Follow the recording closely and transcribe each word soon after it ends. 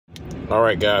All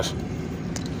right, guys.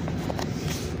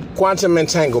 Quantum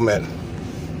entanglement.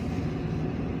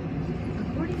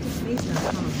 According to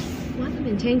Space.com, quantum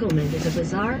entanglement is a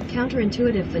bizarre,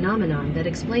 counterintuitive phenomenon that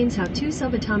explains how two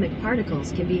subatomic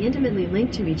particles can be intimately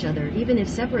linked to each other even if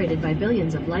separated by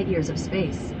billions of light years of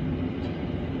space.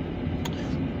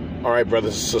 All right,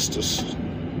 brothers and sisters.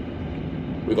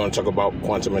 We're going to talk about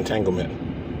quantum entanglement.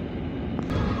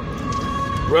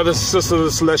 Brothers and sisters of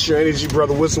the celestial energy,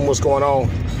 brother wisdom, what's going on?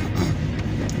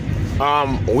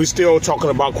 We're still talking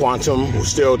about quantum. We're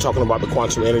still talking about the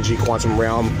quantum energy, quantum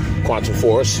realm, quantum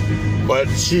force. But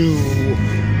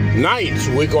tonight,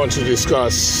 we're going to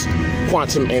discuss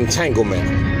quantum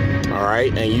entanglement. All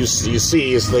right? And you see,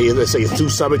 they say two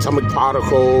subatomic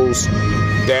particles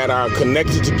that are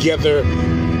connected together,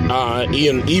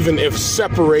 even if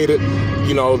separated.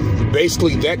 You know,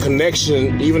 basically that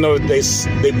connection, even though they're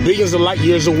billions of light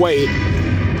years away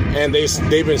and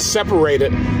they've been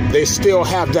separated, they still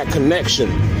have that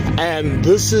connection. And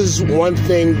this is one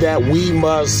thing that we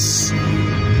must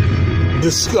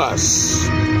discuss.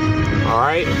 All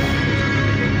right?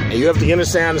 And you have to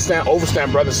understand,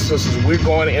 overstand, brothers and sisters. We're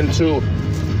going into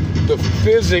the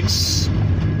physics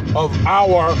of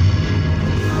our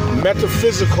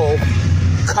metaphysical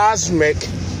cosmic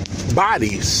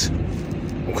bodies.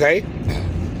 Okay?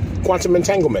 Quantum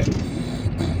entanglement.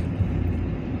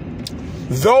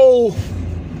 Though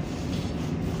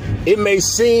it may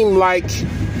seem like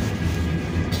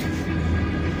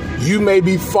you may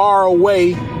be far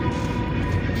away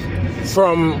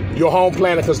from your home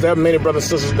planet, because there are many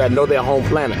brothers and sisters that know their home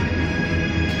planet.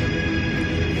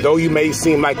 Though you may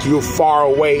seem like you're far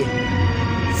away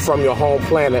from your home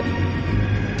planet,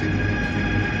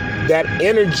 that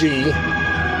energy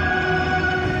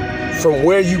from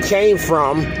where you came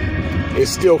from is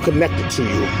still connected to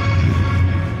you.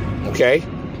 Okay?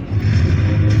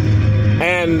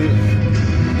 And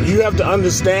you have to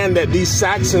understand that these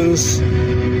Saxons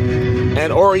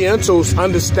and Orientals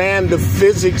understand the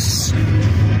physics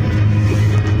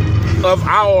of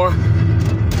our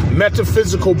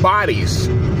metaphysical bodies.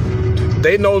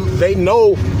 They know the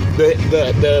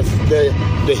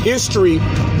history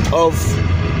of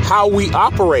how we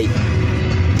operate.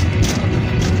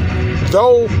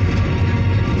 Though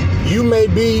you may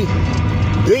be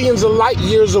billions of light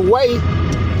years away,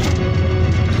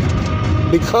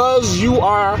 because you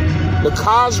are the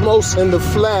cosmos in the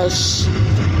flesh,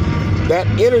 that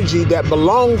energy that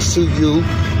belongs to you,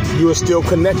 you are still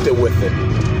connected with it.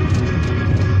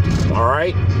 All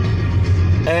right?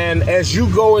 And as you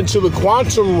go into the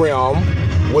quantum realm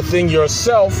within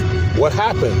yourself, what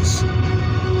happens?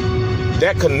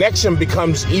 That connection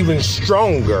becomes even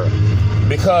stronger,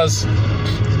 because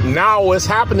now what's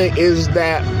happening is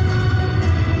that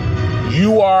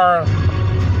you are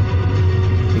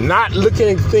not looking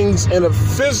at things in a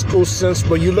physical sense,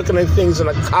 but you're looking at things in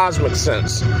a cosmic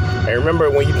sense. And remember,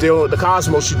 when you deal with the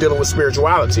cosmos, you're dealing with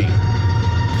spirituality.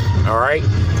 All right?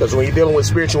 Because when you're dealing with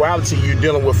spirituality, you're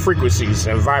dealing with frequencies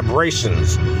and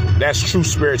vibrations. That's true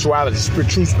spirituality.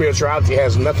 True spirituality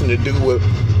has nothing to do with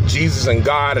Jesus and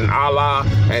God and Allah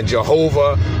and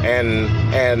Jehovah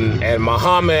and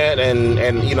Muhammad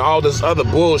and you know, all this other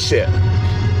bullshit.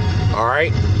 All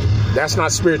right? That's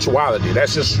not spirituality.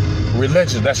 That's just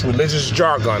religion. That's religious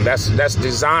jargon. That's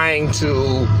designed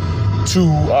to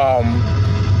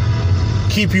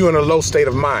keep you in a low state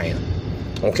of mind.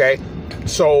 Okay?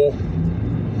 So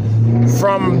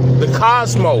from the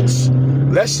cosmos,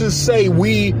 let's just say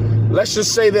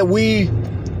that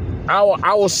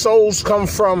our souls come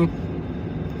from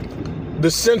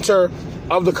the center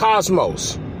of the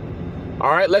cosmos. All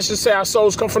right? Let's just say our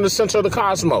souls come from the center of the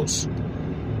cosmos.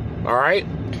 All right?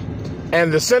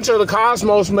 And the center of the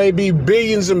cosmos may be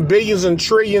billions and billions and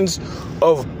trillions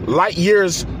of light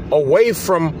years away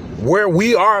from where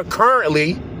we are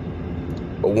currently.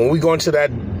 But when we go into that,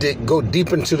 go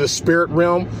deep into the spirit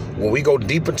realm, when we go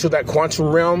deep into that quantum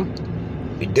realm,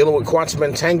 you're dealing with quantum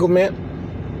entanglement,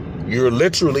 you're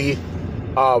literally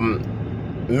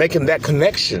making that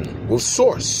connection with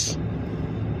source.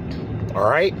 All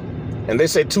right? And they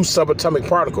say two subatomic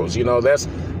particles. You know, that's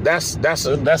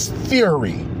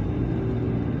theory.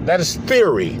 That is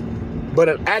theory. But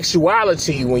in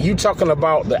actuality, when you're talking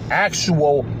about the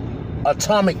actual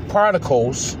atomic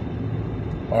particles,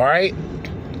 all right?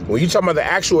 When you're talking about the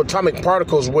actual atomic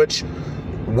particles, which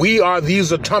we are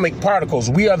these atomic particles.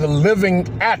 We are the living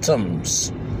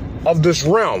atoms of this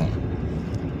realm.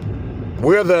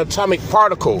 We're the atomic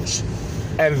particles.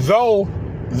 And though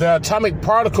the atomic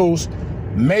particles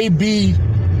may be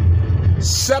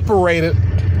separated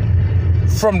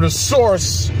from the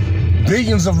source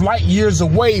billions of light years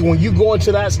away, when you go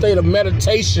into that state of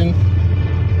meditation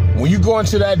When you go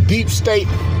into that deep state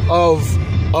of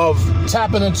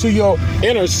tapping into your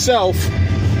inner self,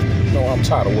 no, I'm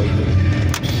tired of waiting.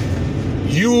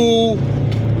 You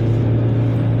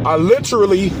are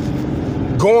literally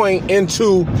going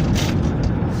into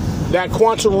that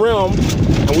quantum realm,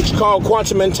 and which you call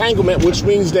quantum entanglement, which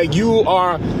means that you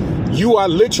are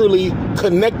literally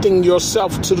connecting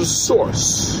yourself to the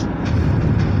source.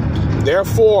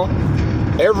 Therefore,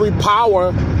 every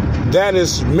power that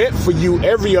is meant for you,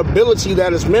 every ability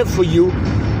that is meant for you,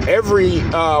 every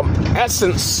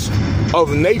essence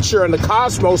of nature and the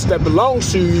cosmos that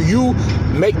belongs to you, you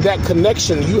make that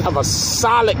connection. You have a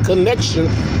solid connection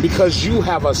because you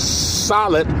have a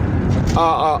solid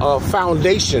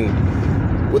foundation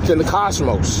within the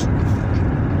cosmos.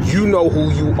 You know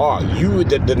who you are.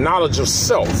 The knowledge of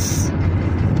self.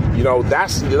 You know,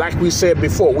 that's like we said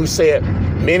before. We said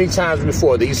many times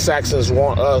before, these Saxons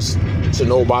want us to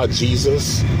know about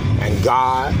Jesus and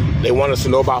God. They want us to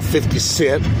know about 50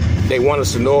 Cent. They want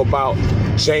us to know about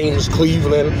James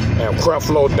Cleveland and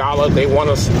Creflo Dollar. They want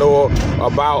us to know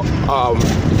about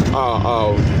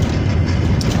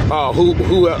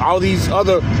who all these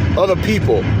other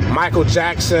people, Michael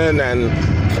Jackson and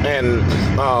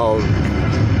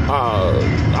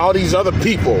all these other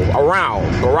people around,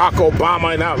 Barack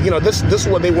Obama, and you know, this is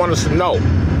what they want us to know.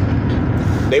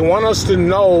 They want us to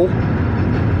know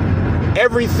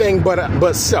everything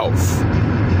but self.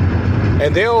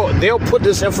 And they'll put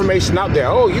this information out there.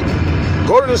 Oh, you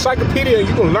go to the encyclopedia and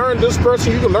you can learn this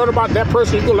person, you can learn about that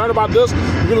person, you can learn about this,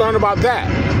 you can learn about that.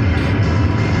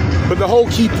 But the whole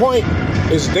key point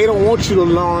is they don't want you to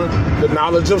learn the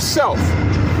knowledge of self.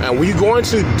 And when you're going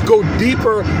to go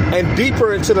deeper and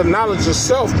deeper into the knowledge of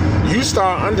self, you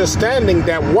start understanding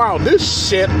that, wow, this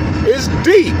shit is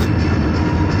deep.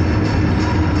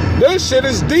 This shit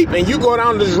is deep. And you go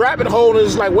down this rabbit hole and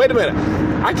it's like, wait a minute,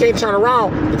 I can't turn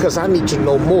around because I need to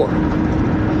know more.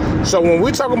 So when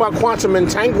we're talking about quantum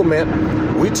entanglement,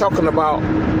 we're talking about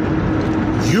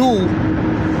you,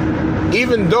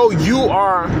 even though you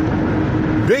are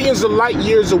billions of light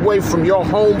years away from your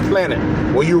home planet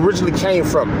where you originally came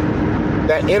from,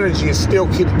 that energy still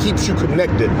keeps you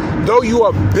connected. Though you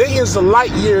are billions of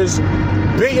light years,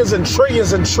 billions and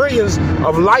trillions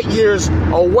of light years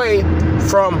away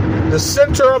from the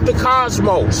center of the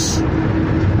cosmos.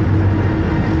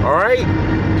 All right?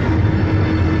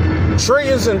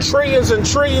 Trillions and trillions and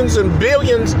trillions and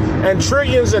billions and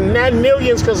trillions and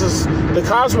millions, because the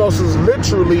cosmos is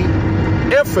literally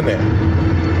infinite.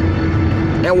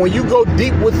 And when you go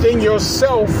deep within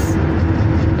yourself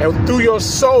and through your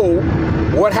soul,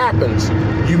 what happens?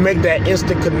 You make that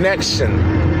instant connection.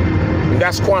 And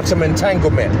that's quantum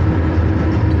entanglement.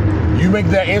 You make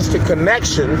that instant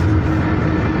connection,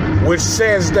 which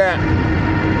says that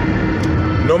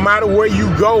no matter where you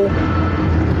go,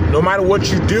 no matter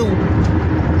what you do,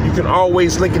 you can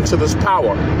always link into this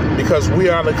power, because we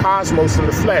are the cosmos in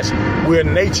the flesh. We're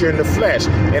nature in the flesh,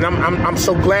 and I'm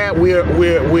so glad we're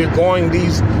going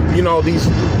these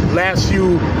last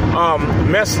few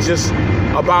messages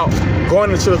about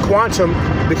going into the quantum,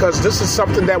 because this is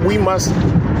something that we must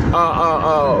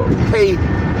pay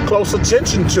close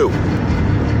attention to,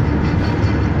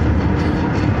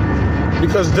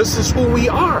 because this is who we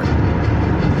are.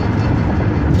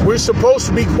 We're supposed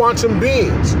to be quantum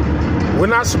beings. We're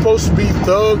not supposed to be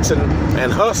thugs and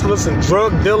hustlers and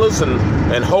drug dealers and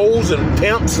hoes and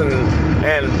pimps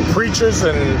and preachers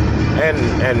and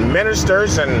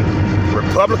ministers and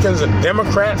Republicans and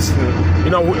Democrats.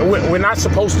 And, we're not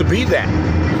supposed to be that.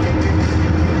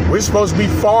 We're supposed to be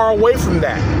far away from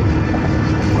that.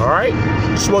 All right?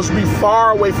 We're supposed to be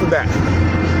far away from that.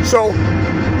 So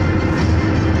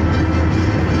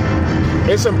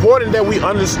it's important that we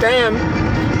understand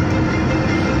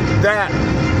that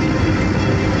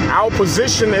our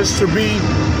position is to be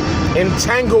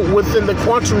entangled within the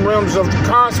quantum realms of the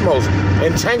cosmos,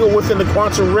 entangled within the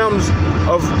quantum realms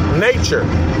of nature.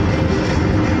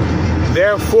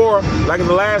 Therefore, like in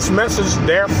the last message,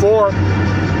 therefore,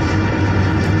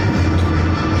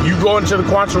 you go into the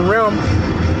quantum realm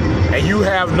and you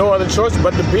have no other choice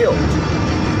but to build.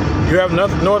 You have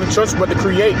no other choice but to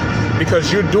create,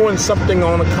 because you're doing something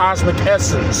on a cosmic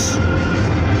essence.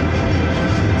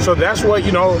 So that's what,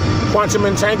 quantum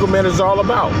entanglement is all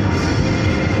about.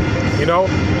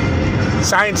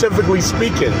 Scientifically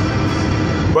speaking.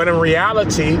 But in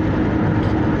reality,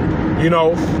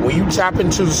 when you tap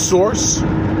into the source,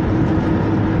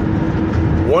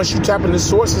 once you tap into the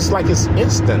source, it's like it's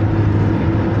instant.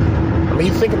 I mean,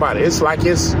 you think about it. It's like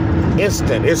it's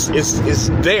instant. It's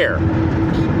there.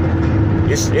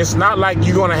 It's not like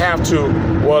you're going to have to,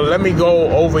 well, let me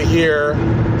go over here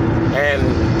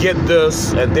and get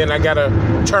this, and then I gotta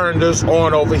turn this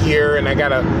on over here, and I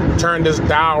gotta turn this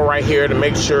dial right here to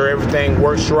make sure everything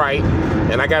works right,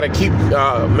 and I gotta keep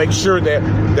make sure that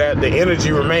the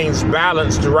energy remains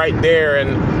balanced right there,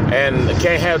 and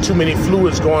can't have too many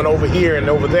fluids going over here and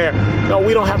over there. No,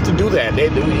 we don't have to do that.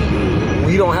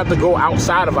 We don't have to go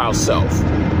outside of ourselves.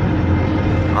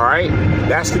 All right,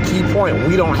 that's the key point.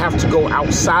 We don't have to go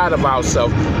outside of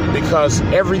ourselves because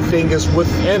everything is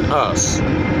within us.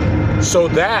 So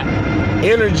that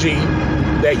energy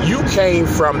that you came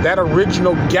from, that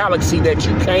original galaxy that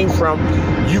you came from,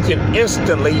 you can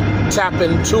instantly tap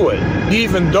into it.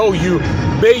 Even though you're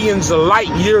billions of light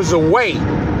years away,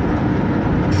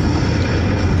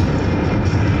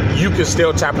 you can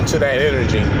still tap into that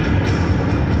energy.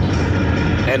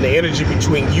 And the energy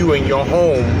between you and your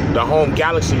home, the home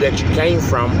galaxy that you came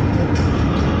from,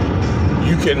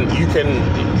 you can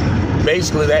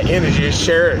basically, that energy is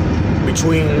shared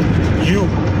between you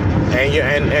and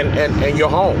your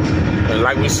home. And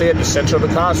like we said, the center of the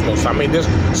cosmos. I mean,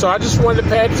 so I just wanted to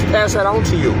pass that on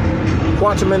to you.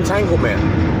 Quantum entanglement.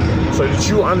 So that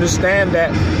you understand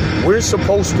that we're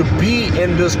supposed to be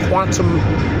in this quantum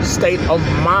state of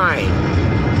mind.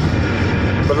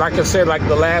 But like I said, like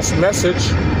the last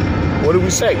message, what did we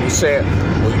say? We said,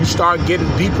 when you start getting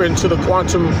deeper into that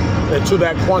quantum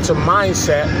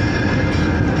mindset,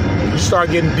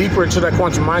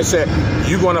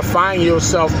 you're going to find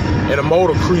yourself in a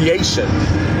mode of creation.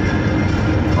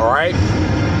 All right?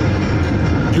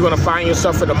 You're going to find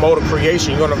yourself in a mode of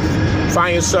creation. You're going to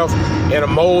find yourself in a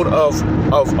mode of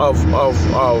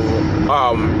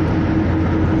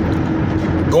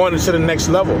going into the next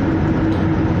level.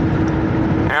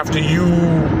 After you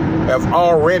have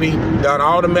already done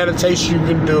all the meditation you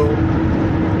can do,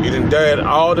 you done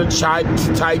all the Tai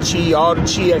Chi, all the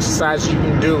Chi exercises you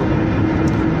can do,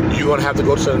 you're going to have to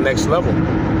go to the next level,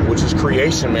 which is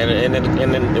creation, man. And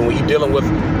when you're dealing with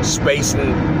space,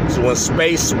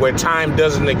 where time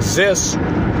doesn't exist,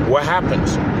 what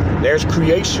happens? There's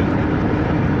creation.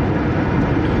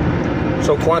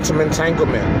 So quantum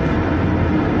entanglement.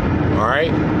 All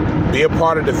right? Be a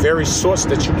part of the very source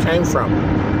that you came from.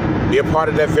 Be a part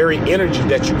of that very energy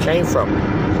that you came from.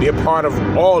 Be a part of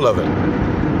all of it.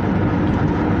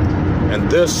 And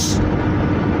this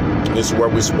is where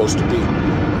we're supposed to be.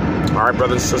 All right,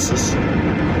 brothers and sisters.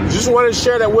 Just wanted to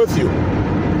share that with you.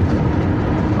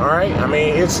 All right. I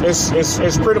mean,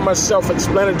 it's pretty much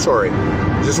self-explanatory.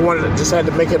 Just had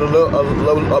to make it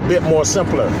a bit more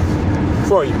simpler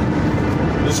for you.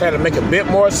 Just had to make it a bit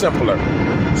more simpler,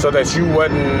 so that you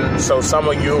wouldn't. So some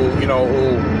of you,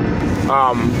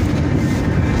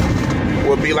 who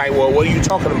would be like, well, what are you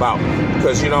talking about?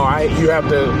 Because you have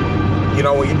to,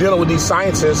 when you're dealing with these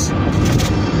scientists,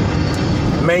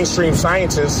 mainstream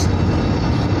scientists,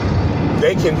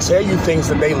 they can tell you things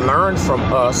that they learned from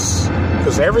us,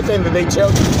 because everything that they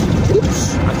tell you,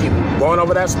 oops, I keep going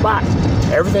over that spot.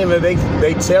 Everything that they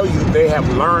tell you, they have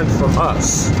learned from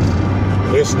us.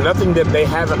 It's nothing that they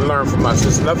haven't learned from us.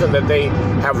 It's nothing that they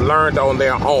have learned on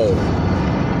their own.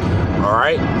 All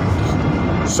right?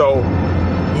 So,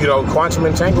 quantum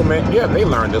entanglement, yeah, they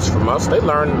learned this from us. They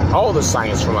learned all the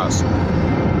science from us.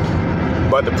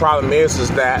 But the problem is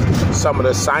that some of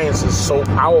the science is so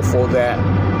powerful that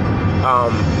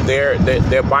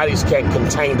their bodies can't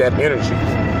contain that energy.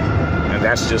 And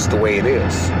that's just the way it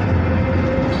is.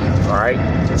 All right?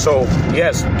 So,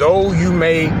 yes, though you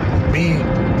may be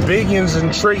billions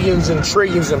and trillions and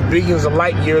trillions and billions of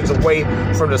light years away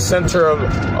from the center of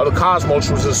the cosmos,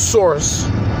 which is the source,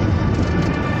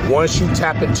 once you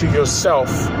tap into yourself,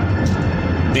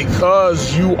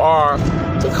 because you are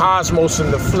the cosmos in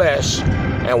the flesh,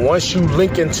 and once you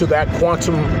link into that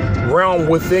quantum realm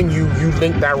within you, you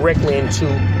link directly into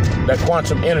that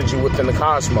quantum energy within the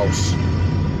cosmos.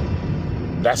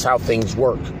 That's how things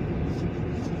work.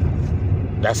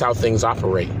 That's how things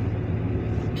operate.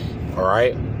 All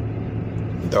right?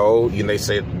 Though, they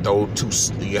say, you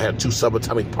have two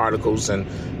subatomic particles and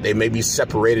they may be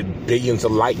separated billions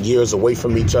of light years away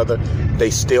from each other,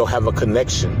 they still have a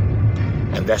connection.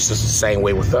 And that's just the same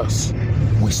way with us.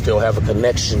 We still have a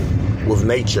connection with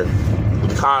nature, with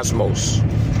the cosmos,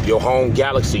 your home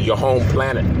galaxy, your home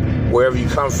planet, wherever you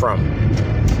come from.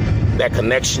 That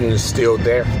connection is still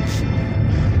there,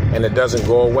 and it doesn't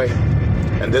go away.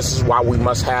 And this is why we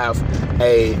must have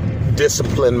a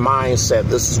disciplined mindset.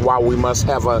 This is why we must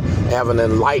have an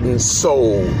enlightened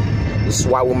soul. This is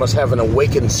why we must have an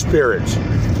awakened spirit,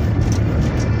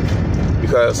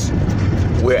 because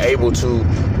we're able to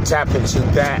tap into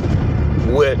that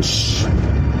which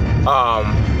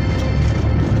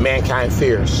mankind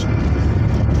fears.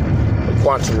 The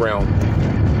quantum realm,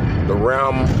 the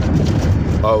realm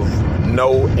of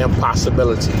no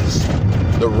impossibilities,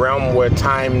 the realm where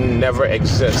time never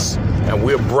exists, and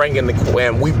we bring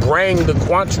the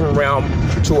quantum realm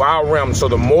to our realm. So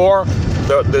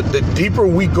the deeper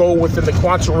we go within the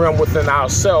quantum realm within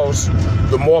ourselves,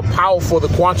 the more powerful the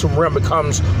quantum realm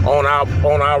becomes on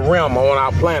our realm, on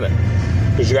our planet.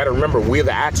 Because you got to remember, we're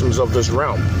the atoms of this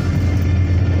realm.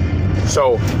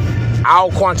 So our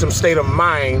quantum state of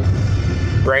mind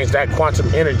brings that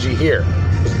quantum energy here.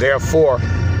 Therefore,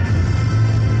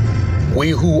 we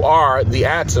who are the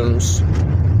atoms,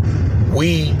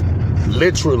 we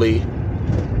literally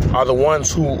are the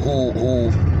ones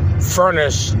who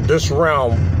furnish this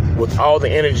realm with all the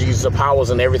energies, the powers,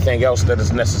 and everything else that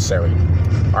is necessary.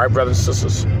 All right, brothers and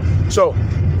sisters. So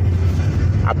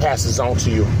I pass this on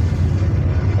to you.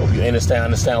 Hope you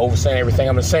understand everything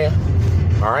I'm saying.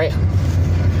 All right,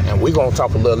 and we're gonna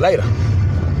talk a little later.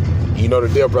 You know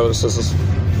the deal, brothers and sisters.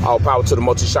 All power to the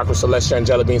multi-chakra celestial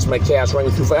angelic beings, make chaos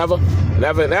ring through forever and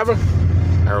ever and ever.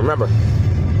 And remember,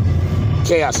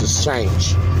 chaos is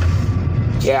change.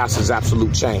 Chaos is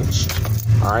absolute change.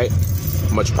 All right?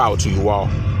 Much power to you all.